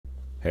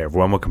Hey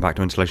everyone, welcome back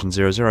to Installation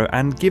 00,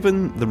 and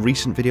given the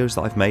recent videos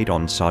that I've made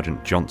on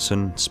Sergeant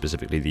Johnson,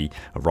 specifically the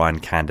Orion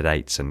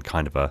candidates and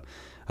kind of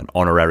an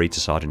honorary to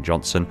Sergeant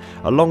Johnson,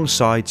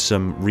 alongside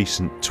some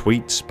recent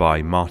tweets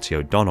by Marty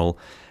O'Donnell,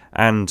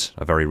 and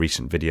a very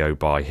recent video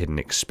by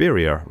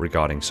HiddenXperia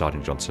regarding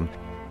Sergeant Johnson,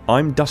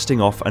 I'm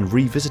dusting off and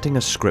revisiting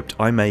a script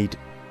I made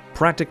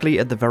practically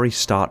at the very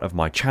start of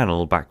my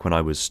channel back when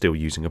I was still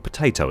using a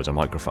potato as a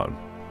microphone.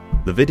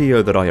 The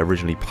video that I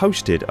originally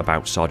posted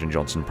about Sergeant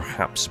Johnson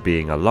perhaps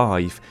being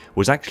alive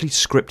was actually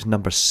script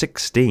number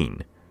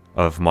 16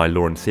 of my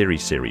Lore and Theory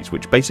series,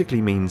 which basically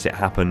means it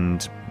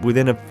happened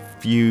within a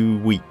few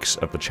weeks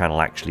of the channel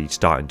actually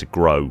starting to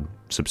grow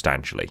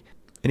substantially.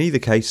 In either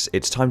case,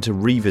 it's time to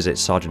revisit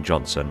Sergeant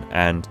Johnson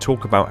and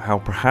talk about how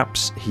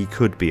perhaps he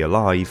could be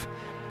alive,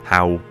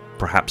 how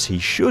perhaps he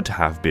should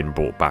have been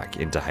brought back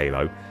into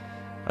Halo,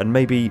 and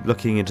maybe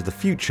looking into the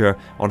future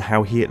on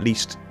how he at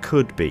least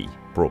could be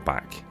brought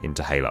back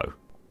into Halo.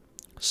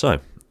 So,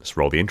 let's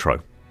roll the intro.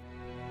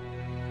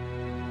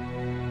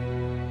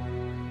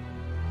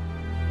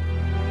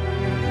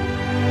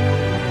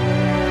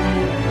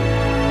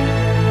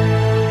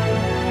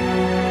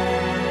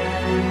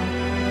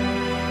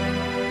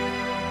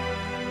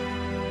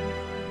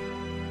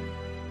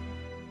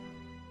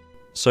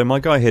 So my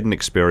guy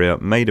HiddenXperia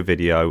made a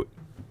video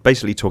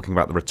basically talking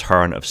about the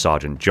return of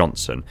Sergeant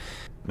Johnson.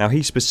 Now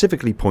he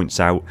specifically points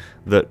out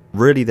that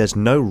really there's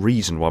no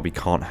reason why we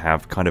can't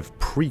have kind of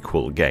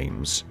prequel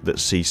games that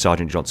see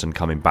Sergeant Johnson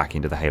coming back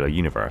into the Halo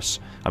universe.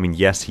 I mean,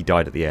 yes, he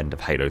died at the end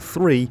of Halo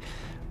 3,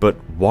 but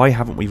why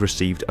haven't we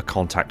received a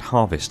Contact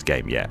Harvest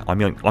game yet? I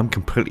mean, I'm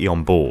completely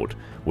on board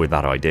with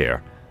that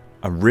idea.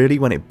 And really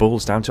when it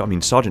boils down to, I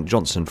mean, Sergeant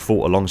Johnson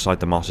fought alongside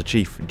the Master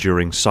Chief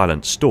during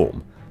Silent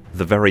Storm,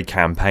 the very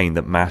campaign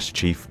that Master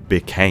Chief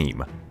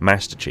became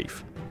Master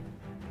Chief.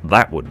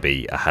 That would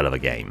be a hell of a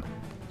game.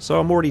 So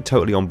I'm already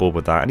totally on board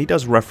with that, and he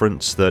does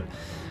reference that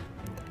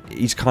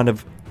he's kind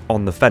of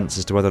on the fence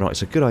as to whether or not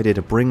it's a good idea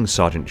to bring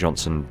Sergeant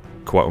Johnson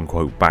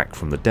quote-unquote back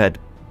from the dead,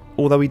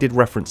 although he did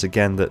reference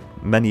again that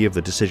many of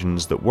the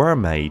decisions that were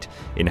made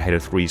in Halo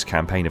 3's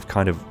campaign have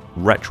kind of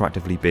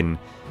retroactively been,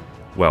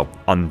 well,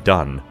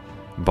 undone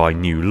by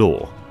new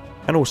lore,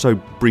 and also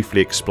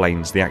briefly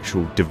explains the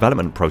actual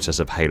development process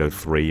of Halo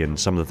 3 and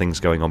some of the things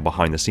going on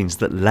behind the scenes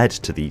that led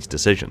to these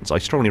decisions. I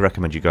strongly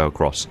recommend you go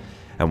across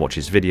and watch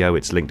his video,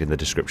 it's linked in the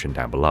description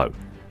down below.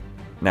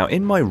 Now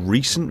in my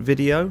recent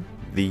video,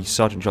 the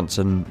Sergeant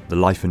Johnson, The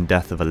Life and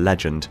Death of a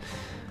Legend,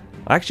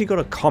 I actually got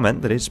a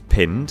comment that is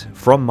pinned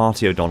from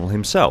Marty O'Donnell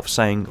himself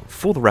saying,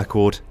 for the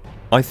record,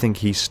 I think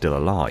he's still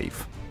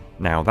alive.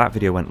 Now that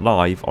video went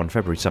live on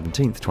February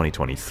 17th,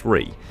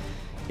 2023.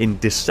 In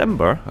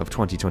December of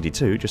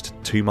 2022, just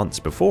 2 months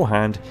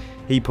beforehand,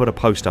 he put a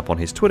post up on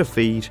his Twitter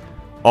feed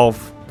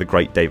of the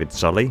great David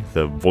Sully,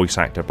 the voice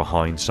actor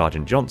behind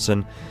Sergeant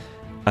Johnson,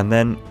 and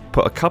then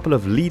put a couple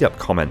of lead-up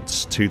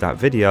comments to that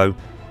video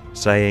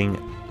saying,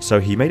 so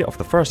he made it off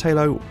the first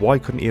Halo, why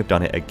couldn't he have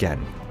done it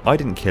again? I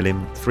didn't kill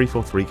him,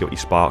 343 guilty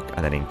spark,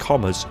 and then in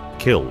commas,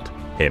 killed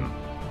him.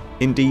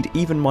 Indeed,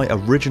 even my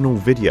original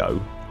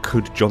video,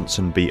 Could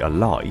Johnson Be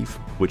Alive,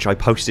 which I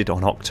posted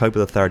on October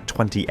the 3rd,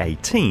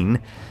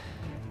 2018,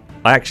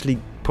 I actually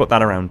put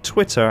that around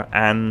Twitter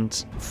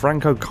and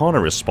Frank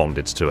O'Connor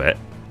responded to it.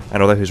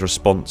 And although his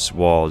response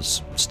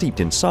was steeped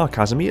in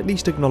sarcasm, he at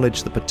least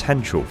acknowledged the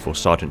potential for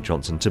Sergeant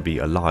Johnson to be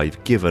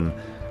alive given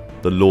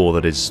the lore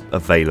that is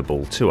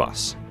available to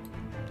us.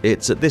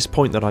 It's at this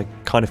point that I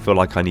kind of feel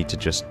like I need to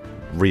just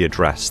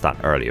readdress that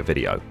earlier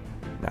video.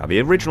 Now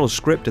the original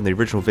script and the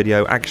original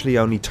video actually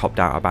only topped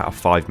out about a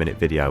 5-minute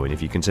video, and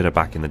if you consider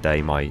back in the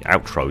day my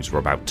outros were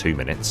about 2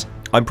 minutes,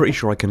 I'm pretty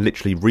sure I can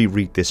literally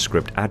reread this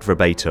script ad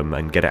verbatim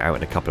and get it out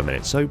in a couple of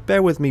minutes, so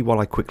bear with me while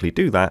I quickly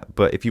do that,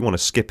 but if you want to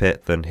skip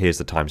it, then here's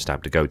the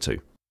timestamp to go to.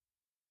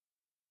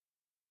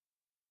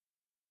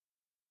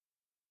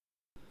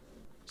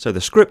 So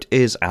the script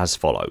is as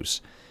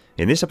follows.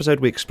 In this episode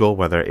we explore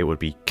whether it would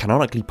be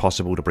canonically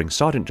possible to bring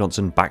Sergeant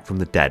Johnson back from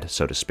the dead,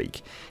 so to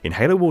speak. In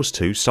Halo Wars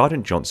 2,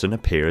 Sergeant Johnson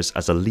appears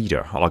as a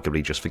leader,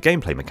 arguably just for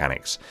gameplay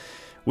mechanics.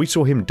 We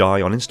saw him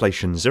die on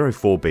Installation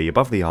 04B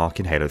above the Ark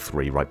in Halo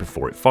 3 right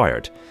before it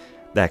fired.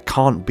 There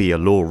can't be a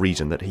lore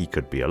reason that he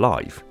could be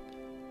alive.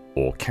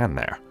 Or can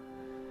there?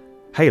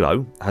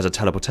 Halo has a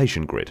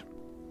teleportation grid.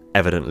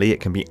 Evidently it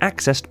can be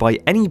accessed by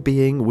any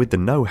being with the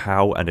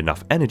know-how and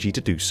enough energy to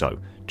do so,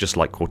 just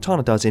like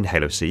Cortana does in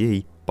Halo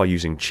CE by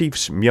using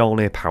Chief's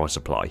Mjolnir power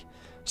supply.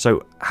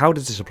 So how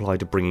does this apply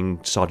to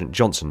bringing Sergeant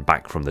Johnson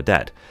back from the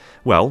dead?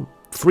 Well,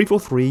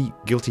 343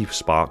 guilty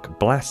spark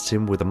blasts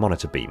him with a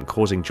monitor beam,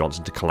 causing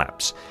Johnson to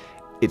collapse.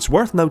 It's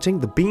worth noting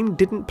the beam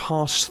didn't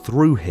pass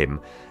through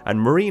him, and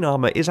marine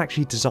armour is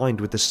actually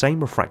designed with the same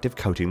refractive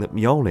coating that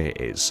Mjolnir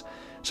is.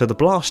 So the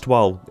blast,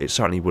 while it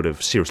certainly would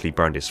have seriously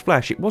burned his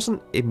flesh, it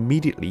wasn't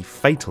immediately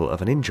fatal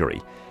of an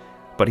injury.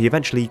 But he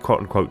eventually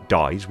quote-unquote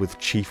dies with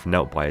Chief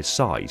knelt by his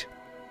side.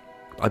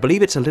 I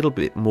believe it's a little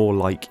bit more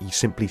like he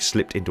simply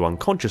slipped into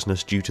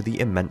unconsciousness due to the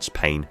immense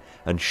pain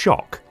and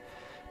shock.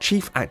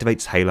 Chief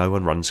activates Halo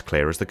and runs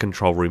clear as the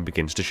control room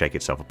begins to shake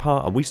itself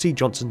apart, and we see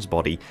Johnson's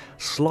body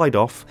slide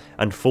off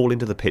and fall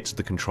into the pits of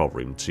the control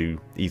room to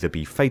either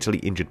be fatally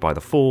injured by the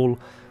fall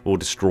or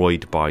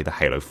destroyed by the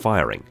Halo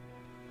firing.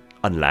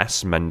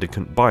 Unless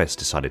Mendicant Bias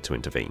decided to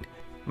intervene.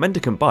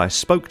 Mendicant Bias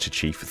spoke to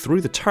Chief through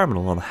the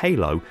terminal on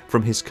Halo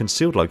from his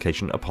concealed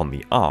location upon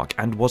the Ark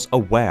and was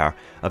aware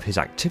of his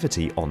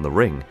activity on the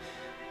ring.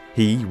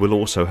 He will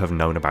also have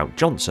known about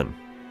Johnson.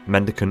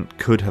 Mendicant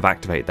could have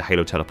activated the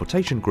Halo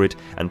teleportation grid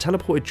and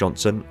teleported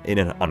Johnson in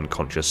an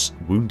unconscious,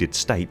 wounded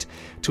state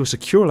to a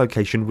secure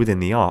location within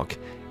the Ark,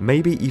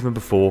 maybe even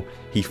before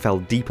he fell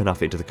deep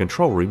enough into the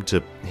control room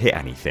to hit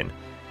anything.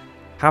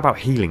 How about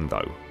healing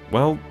though?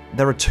 Well,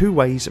 there are two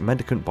ways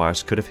Mendicant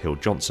Bias could have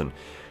healed Johnson.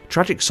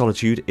 Tragic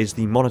Solitude is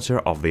the monitor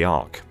of the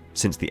Ark.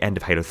 Since the end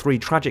of Halo 3,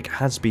 Tragic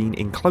has been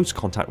in close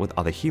contact with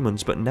other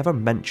humans but never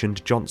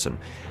mentioned Johnson.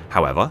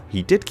 However,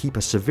 he did keep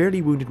a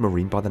severely wounded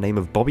Marine by the name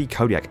of Bobby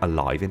Kodiak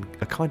alive in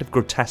a kind of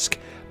grotesque,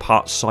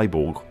 part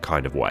cyborg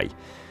kind of way.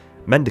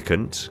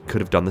 Mendicant could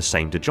have done the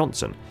same to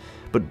Johnson.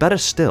 But better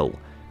still,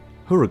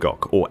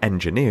 Hurugok, or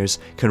engineers,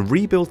 can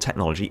rebuild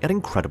technology at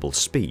incredible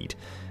speed.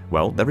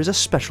 Well, there is a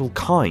special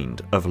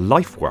kind of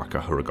life worker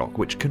Hurugok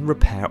which can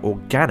repair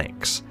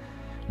organics.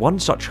 One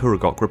such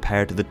Hurugok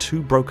repaired the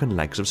two broken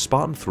legs of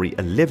Spartan 3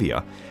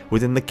 Olivia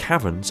within the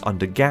caverns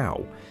under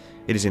Gao.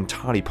 It is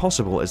entirely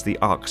possible, as the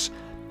Ark's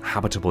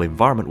habitable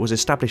environment was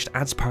established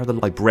as per the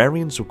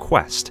librarian's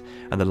request,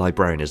 and the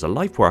librarian is a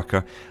life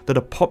worker, that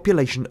a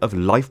population of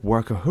life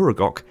worker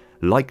Hurugok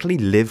likely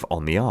live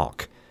on the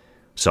Ark.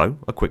 So,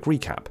 a quick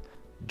recap.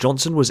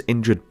 Johnson was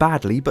injured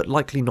badly but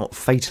likely not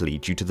fatally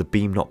due to the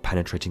beam not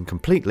penetrating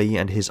completely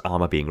and his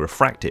armour being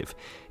refractive.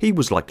 He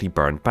was likely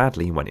burned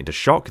badly and went into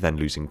shock, then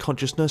losing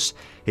consciousness.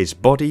 His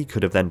body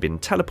could have then been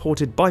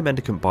teleported by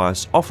Mendicant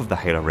Bias off of the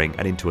Halo ring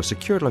and into a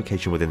secured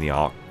location within the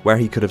Ark, where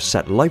he could have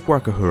set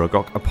Lifeworker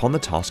Hurugok upon the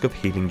task of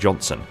healing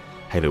Johnson.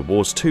 Halo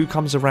Wars 2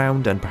 comes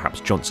around and perhaps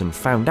Johnson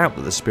found out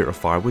that the Spirit of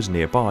Fire was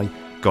nearby,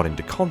 got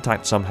into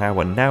contact somehow,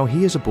 and now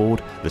he is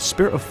aboard the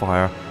Spirit of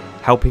Fire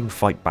helping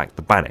fight back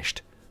the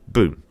Banished.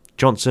 Boom.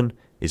 Johnson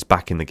is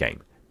back in the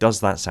game. Does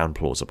that sound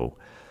plausible?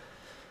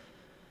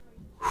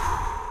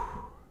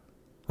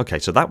 Okay,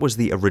 so that was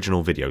the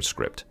original video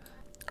script.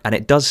 And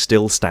it does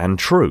still stand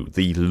true.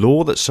 The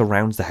lore that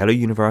surrounds the Halo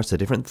universe, the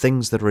different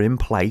things that are in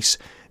place,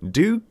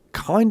 do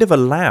kind of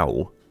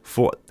allow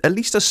for at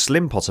least a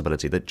slim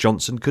possibility that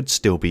Johnson could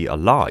still be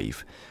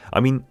alive.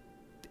 I mean,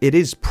 it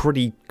is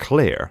pretty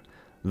clear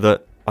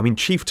that,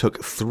 Chief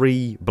took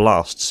 3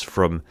 blasts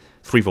from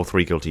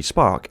 343 Guilty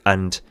Spark,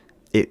 and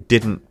it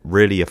didn't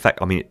really affect,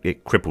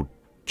 it crippled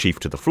Chief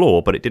to the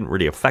floor, but it didn't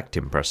really affect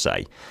him per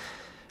se.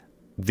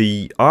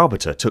 The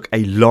Arbiter took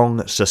a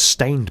long,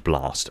 sustained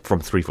blast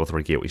from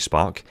 343 Guilty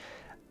Spark,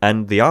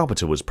 and the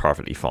Arbiter was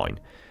perfectly fine.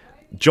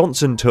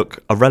 Johnson took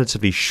a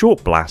relatively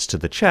short blast to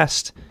the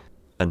chest,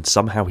 and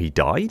somehow he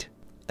died?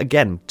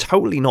 Again,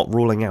 totally not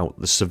ruling out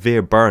the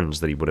severe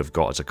burns that he would have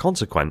got as a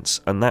consequence,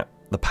 and that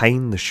the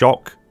pain, the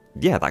shock,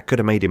 yeah, that could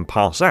have made him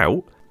pass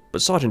out.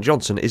 But Sergeant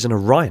Johnson is an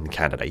Orion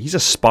candidate. He's a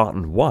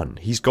Spartan 1.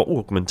 He's got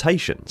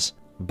augmentations.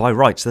 By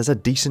rights, there's a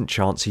decent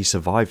chance he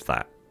survived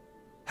that.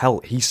 Hell,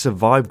 he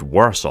survived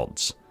worse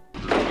odds.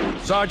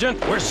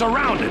 Sergeant, we're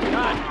surrounded.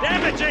 God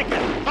damn it,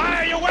 Jenkins!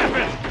 Fire your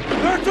weapons!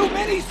 There are too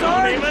many,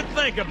 Sarge! Don't even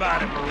think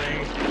about it,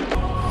 Marine.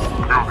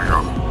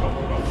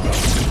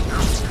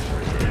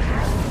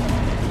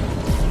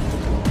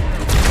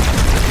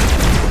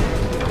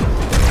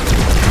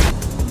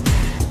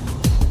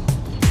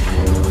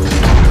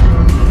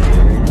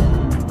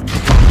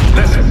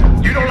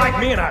 You don't like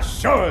me, and I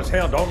sure as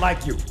hell don't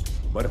like you.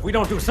 But if we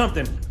don't do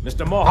something,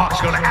 Mr.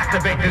 Mohawk's gonna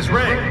activate his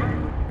ring,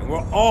 and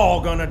we're all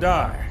gonna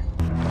die.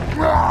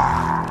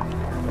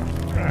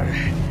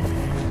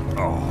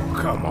 Oh,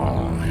 come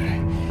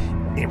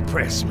on.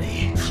 Impress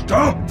me.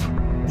 Stop!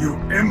 You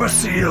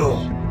imbecile!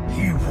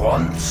 He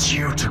wants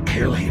you to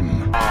kill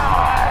him.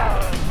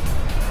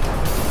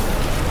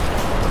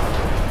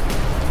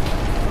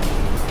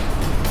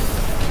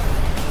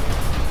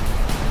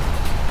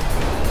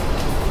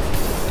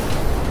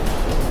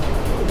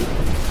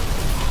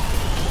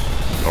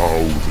 Now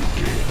the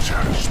gate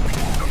has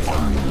been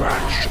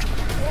unlatched.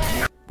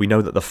 We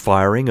know that the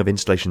firing of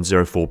Installation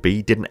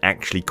 04B didn't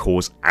actually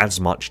cause as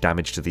much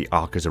damage to the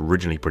Ark as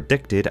originally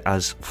predicted,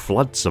 as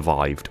Flood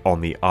survived on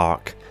the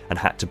Ark and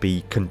had to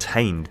be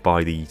contained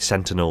by the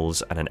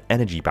Sentinels and an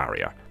energy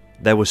barrier.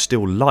 There was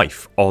still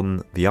life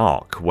on the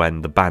Ark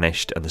when the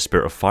Banished and the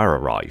Spirit of Fire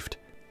arrived.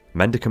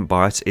 Mendicant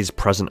Bias is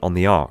present on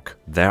the Ark.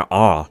 There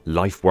are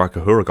Life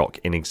Worker Hurugok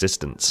in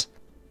existence.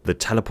 The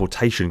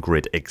teleportation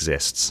grid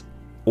exists.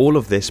 All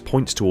of this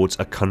points towards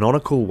a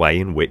canonical way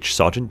in which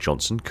Sergeant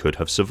Johnson could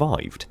have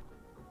survived.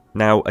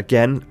 Now,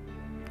 again,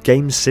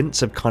 games since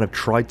have kind of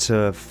tried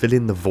to fill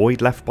in the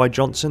void left by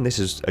Johnson. This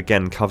is,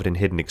 again, covered in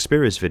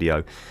HiddenXperias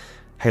video.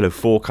 Halo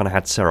 4 kind of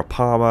had Sarah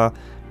Palmer.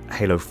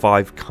 Halo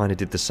 5 kind of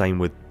did the same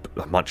with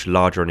a much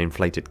larger and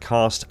inflated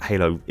cast.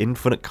 Halo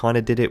Infinite kind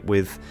of did it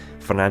with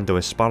Fernando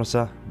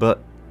Esparza.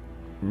 But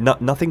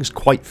nothing's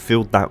quite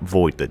filled that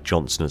void that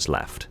Johnson has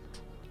left.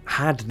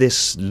 Had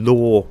this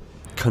lore,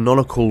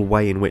 canonical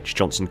way in which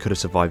Johnson could have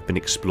survived been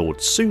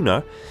explored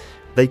sooner,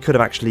 they could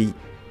have actually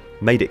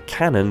made it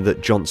canon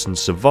that Johnson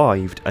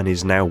survived and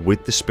is now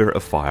with the Spirit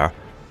of Fire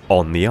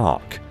on the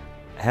Ark.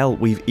 Hell,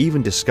 we've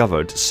even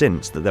discovered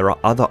since that there are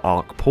other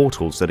Ark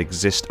portals that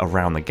exist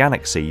around the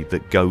galaxy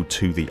that go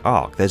to the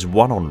Ark. There's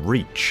one on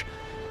Reach.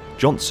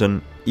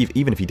 Johnson,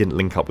 even if he didn't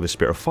link up with the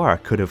Spirit of Fire,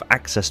 could have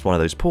accessed one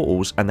of those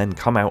portals and then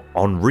come out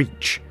on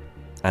Reach.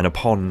 And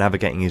upon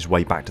navigating his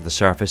way back to the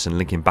surface and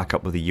linking back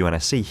up with the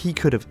UNSC, he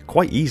could have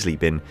quite easily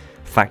been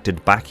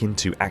factored back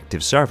into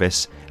active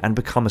service and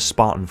become a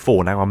Spartan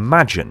 4. Now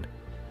imagine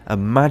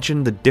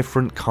the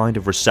different kind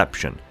of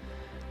reception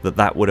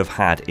that would have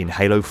had in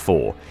Halo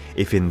 4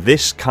 if in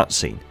this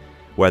cutscene,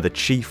 where the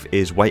Chief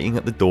is waiting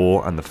at the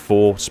door and the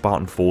 4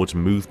 Spartan Fords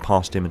move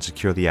past him and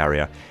secure the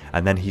area,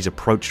 and then he's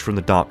approached from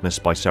the darkness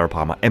by Sarah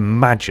Palmer.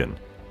 Imagine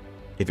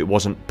if it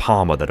wasn't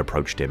Palmer that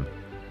approached him,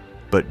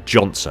 but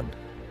Johnson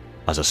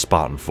as a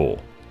Spartan 4.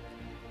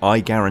 I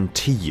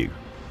guarantee you,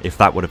 if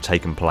that would have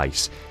taken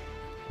place,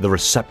 the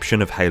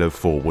reception of Halo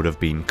 4 would have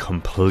been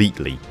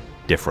completely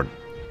different.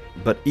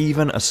 But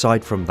even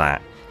aside from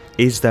that,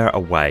 is there a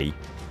way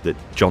that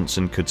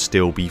Johnson could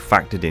still be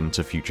factored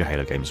into future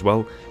Halo games?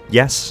 Well,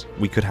 yes,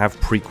 we could have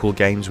prequel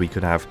games, we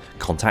could have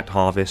Contact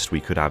Harvest,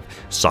 we could have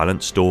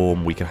Silent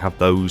Storm, we could have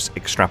those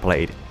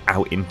extrapolated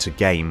out into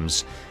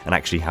games and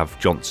actually have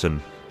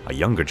Johnson, a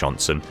younger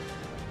Johnson,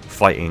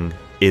 fighting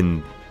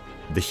in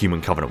the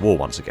Human Covenant War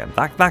once again.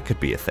 That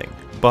could be a thing.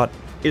 But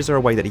is there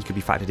a way that he could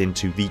be factored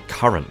into the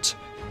current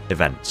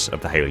events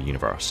of the Halo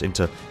universe,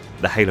 into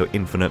the Halo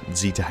Infinite,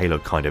 Zeta Halo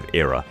kind of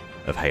era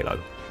of Halo?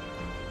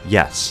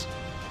 Yes.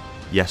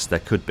 Yes, there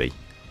could be.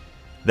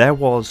 There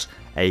was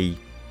a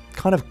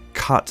kind of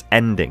cut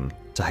ending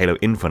to Halo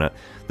Infinite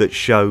that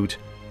showed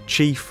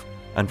Chief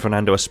and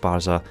Fernando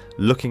Esparza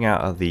looking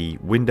out of the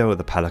window of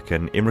the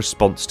Pelican in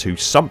response to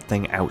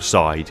something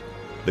outside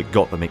that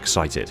got them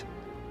excited.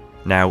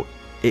 Now,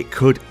 it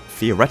could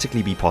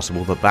theoretically be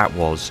possible that that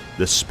was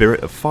the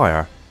Spirit of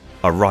Fire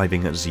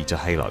arriving at Zeta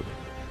Halo.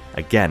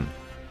 Again,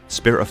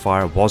 Spirit of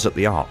Fire was at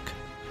the Ark.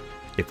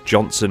 If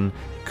Johnson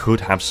could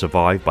have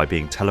survived by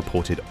being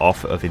teleported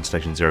off of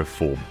Installation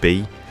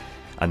 04B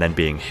and then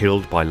being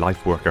healed by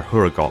life worker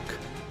Huragok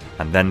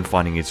and then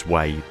finding his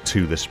way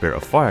to the Spirit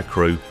of Fire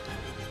crew,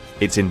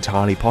 it's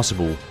entirely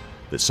possible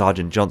that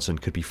Sergeant Johnson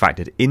could be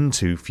factored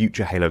into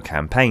future Halo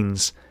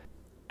campaigns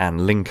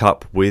and link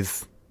up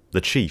with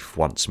the Chief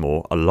once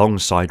more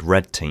alongside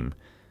Red Team.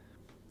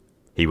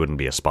 He wouldn't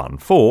be a Spartan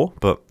 4,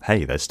 but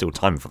hey, there's still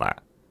time for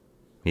that.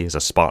 He is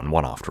a Spartan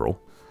 1 after all.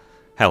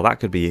 Hell, that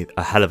could be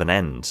a hell of an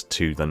end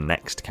to the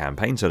next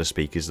campaign, so to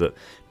speak, is that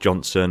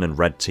Johnson and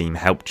Red Team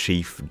help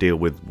Chief deal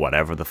with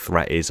whatever the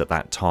threat is at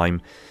that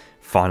time.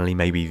 Finally,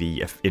 maybe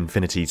the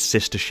Infinity's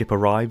sister ship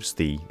arrives,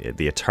 the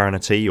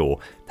Eternity, or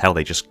hell,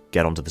 they just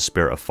get onto the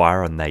Spirit of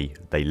Fire and they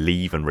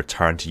leave and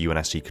return to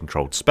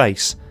UNSC-controlled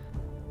space.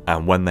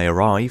 And when they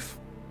arrive,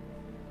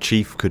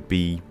 Chief could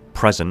be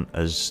present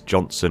as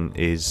Johnson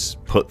is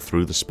put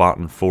through the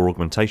Spartan 4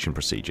 augmentation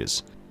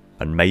procedures.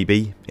 And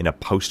maybe, in a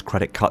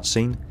post-credit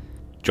cutscene,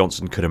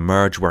 Johnson could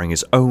emerge wearing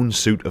his own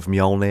suit of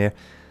Mjolnir,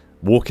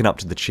 walking up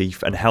to the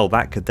Chief, and hell,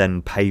 that could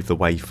then pave the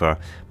way for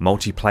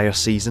multiplayer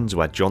seasons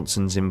where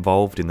Johnson's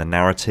involved in the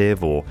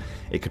narrative, or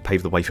it could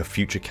pave the way for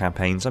future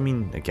campaigns. I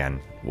mean,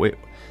 again,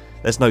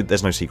 there's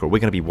no secret. We're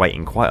going to be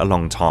waiting quite a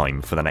long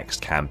time for the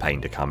next campaign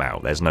to come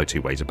out. There's no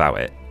two ways about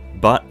it.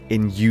 But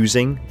in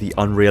using the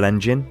Unreal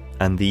Engine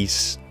and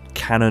these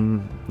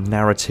canon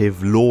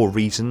narrative lore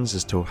reasons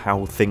as to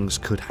how things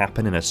could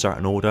happen in a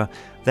certain order,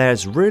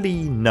 there's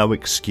really no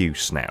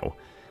excuse now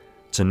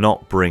to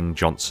not bring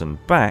Johnson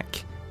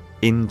back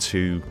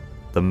into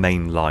the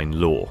mainline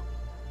lore.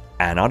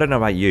 And I don't know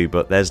about you,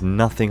 but there's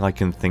nothing I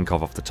can think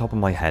of off the top of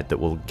my head that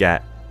will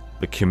get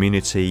the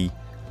community,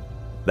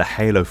 the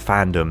Halo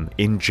fandom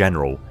in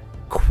general,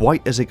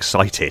 quite as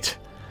excited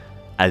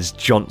as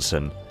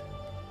Johnson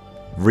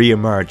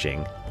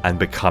re-emerging and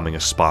becoming a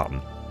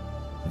Spartan.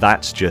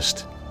 That's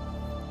just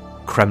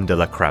creme de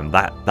la creme.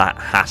 That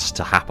has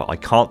to happen. I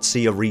can't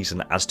see a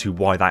reason as to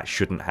why that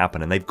shouldn't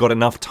happen, and they've got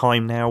enough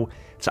time now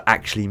to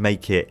actually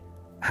make it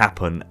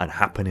happen and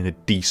happen in a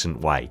decent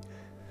way.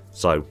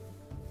 So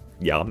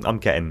yeah, I'm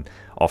getting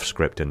off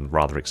script and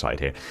rather excited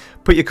here.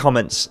 Put your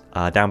comments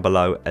down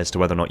below as to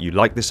whether or not you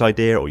like this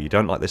idea or you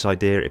don't like this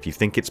idea. If you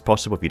think it's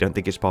possible, if you don't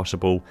think it's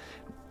possible,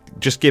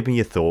 just give me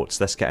your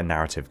thoughts. Let's get a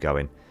narrative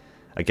going.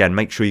 Again,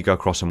 make sure you go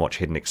across and watch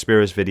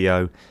HiddenXperias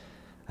video,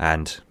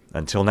 and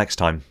until next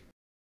time.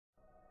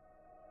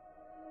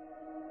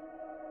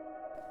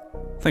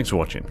 Thanks for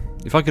watching.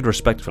 If I could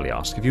respectfully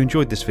ask, if you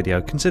enjoyed this video,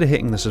 consider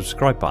hitting the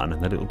subscribe button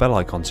and the little bell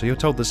icon so you're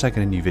told the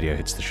second a new video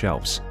hits the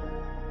shelves.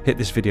 Hit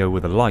this video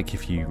with a like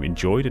if you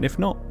enjoyed, and if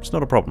not, it's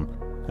not a problem.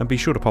 And be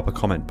sure to pop a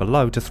comment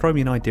below to throw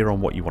me an idea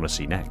on what you want to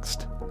see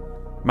next.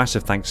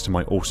 Massive thanks to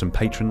my awesome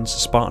patrons,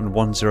 Spartan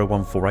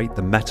 10148,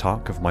 the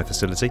Metarch of my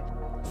facility,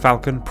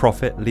 Falcon,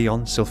 Prophet,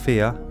 Leon,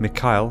 Sylphia,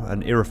 Mikhail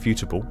and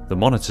Irrefutable, the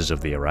monitors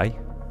of the array,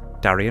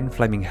 Darian,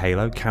 Flaming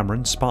Halo,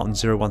 Cameron,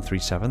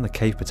 Spartan0137, The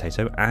Cave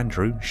Potato,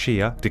 Andrew,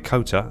 Shia,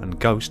 Dakota, and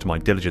Ghost, my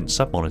diligent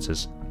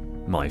sub-monitors,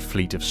 my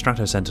fleet of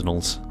Strato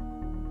Sentinels,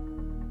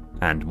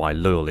 and my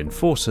loyal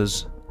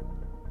enforcers,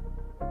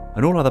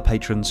 and all other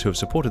patrons who have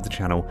supported the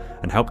channel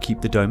and helped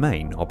keep the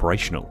domain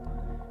operational.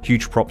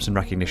 Huge props and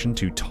recognition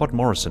to Todd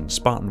Morrison,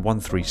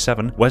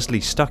 Spartan137, Wesley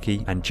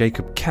Stuckey, and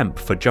Jacob Kemp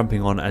for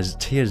jumping on as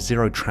Tier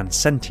 0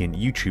 Transcendent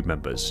YouTube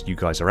members. You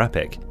guys are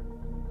epic.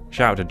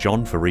 Shout out to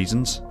John for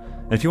reasons.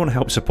 And if you want to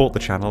help support the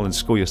channel and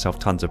score yourself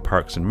tons of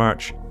perks and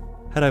merch,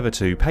 head over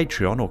to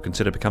Patreon or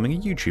consider becoming a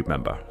YouTube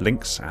member.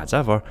 Links, as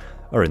ever,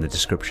 are in the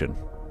description.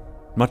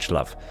 Much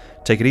love.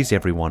 Take it easy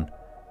everyone,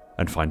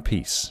 and find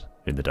peace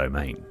in the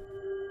domain.